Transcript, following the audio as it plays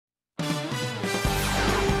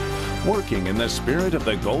working in the spirit of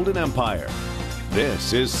the Golden Empire.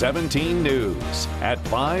 This is 17 News at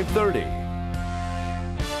 5:30.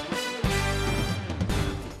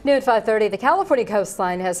 New at 5:30, the California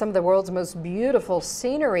coastline has some of the world's most beautiful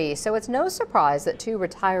scenery, so it's no surprise that two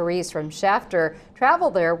retirees from Shafter travel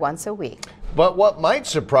there once a week. But what might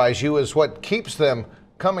surprise you is what keeps them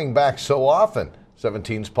coming back so often.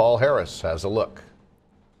 17's Paul Harris has a look.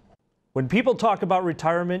 When people talk about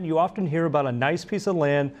retirement, you often hear about a nice piece of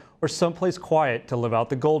land or someplace quiet to live out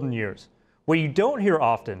the golden years. What you don't hear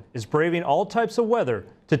often is braving all types of weather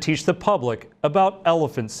to teach the public about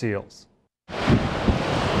elephant seals.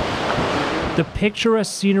 The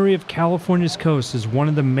picturesque scenery of California's coast is one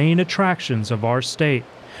of the main attractions of our state.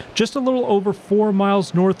 Just a little over 4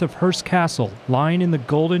 miles north of Hearst Castle, lying in the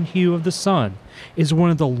golden hue of the sun, is one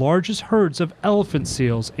of the largest herds of elephant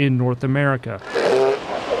seals in North America.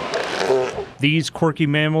 These quirky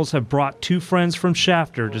mammals have brought two friends from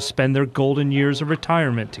Shafter to spend their golden years of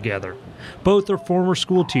retirement together. Both are former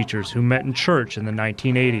school teachers who met in church in the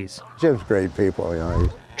 1980s. Jim's great people, you know.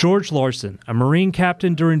 George Larson, a Marine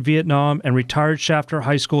captain during Vietnam and retired Shafter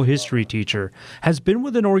High School history teacher, has been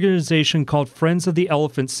with an organization called Friends of the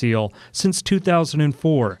Elephant Seal since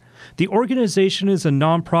 2004. The organization is a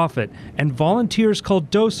nonprofit, and volunteers called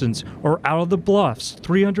docents are out of the bluffs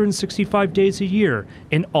 365 days a year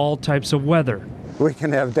in all types of weather. We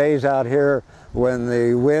can have days out here when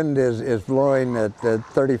the wind is blowing at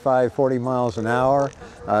 35, 40 miles an hour.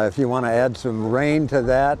 If you want to add some rain to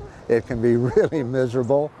that, it can be really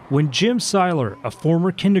miserable. When Jim Seiler, a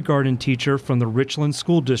former kindergarten teacher from the Richland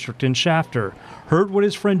School District in Shafter, heard what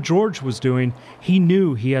his friend George was doing, he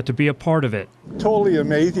knew he had to be a part of it. Totally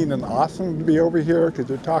amazing and awesome to be over here because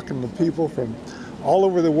they're talking to people from all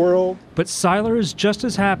over the world. But Seiler is just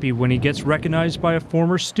as happy when he gets recognized by a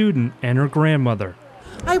former student and her grandmother.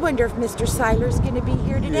 I wonder if Mr. Seiler's going to be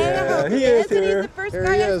here today. Yeah, I hope he is here. He's the first Here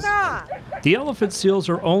guy he I is. saw. The elephant seals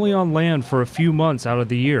are only on land for a few months out of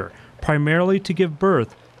the year, primarily to give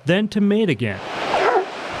birth, then to mate again.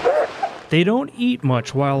 They don't eat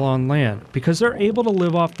much while on land because they're able to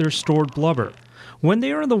live off their stored blubber. When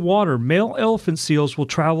they are in the water, male elephant seals will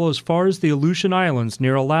travel as far as the Aleutian Islands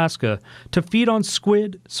near Alaska to feed on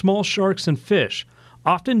squid, small sharks, and fish,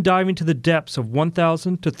 often diving to the depths of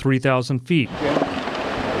 1,000 to 3,000 feet.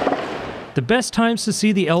 The best times to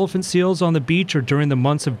see the elephant seals on the beach are during the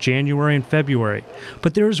months of January and February,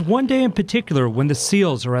 but there is one day in particular when the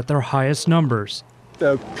seals are at their highest numbers.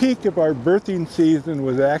 The peak of our birthing season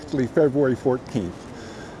was actually February 14th,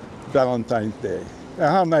 Valentine's Day.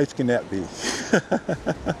 Now, how nice can that be?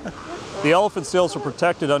 The elephant seals are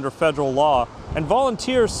protected under federal law, and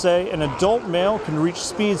volunteers say an adult male can reach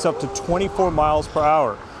speeds up to 24 miles per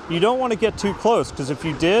hour. You don't want to get too close because if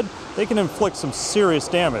you did, they can inflict some serious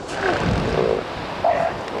damage.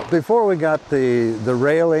 Before we got the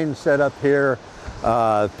railing set up here,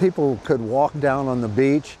 people could walk down on the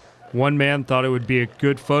beach. One man thought it would be a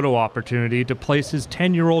good photo opportunity to place his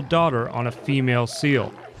 10-year-old daughter on a female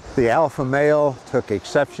seal. The alpha male took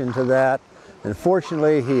exception to that.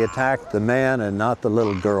 Unfortunately, he attacked the man and not the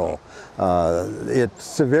little girl. It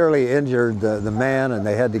severely injured the man, and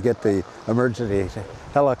they had to get the emergency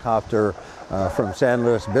helicopter from San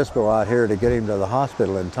Luis Obispo out here to get him to the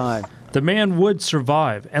hospital in time. The man would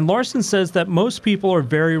survive, and Larson says that most people are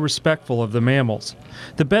very respectful of the mammals.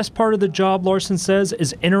 The best part of the job, Larson says,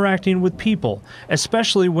 is interacting with people,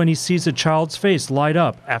 especially when he sees a child's face light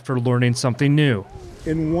up after learning something new.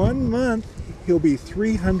 In 1 month, he'll be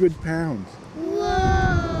 300 pounds.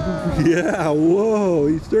 Whoa! Yeah, whoa,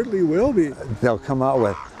 he certainly will be. They'll come out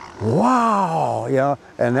with, wow, you know,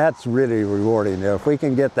 and that's really rewarding. If we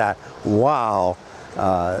can get that wow,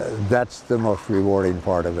 that's the most rewarding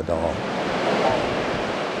part of it all.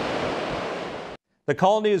 The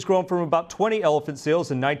colony has grown from about 20 elephant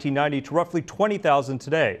seals in 1990 to roughly 20,000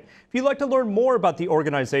 today. If you'd like to learn more about the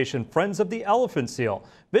organization Friends of the Elephant Seal,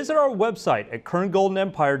 visit our website at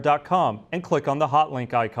KernGoldenEmpire.com and click on the hot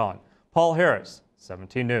link icon. Paul Harris,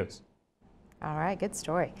 17 News. All right, good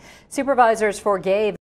story. Supervisors forgave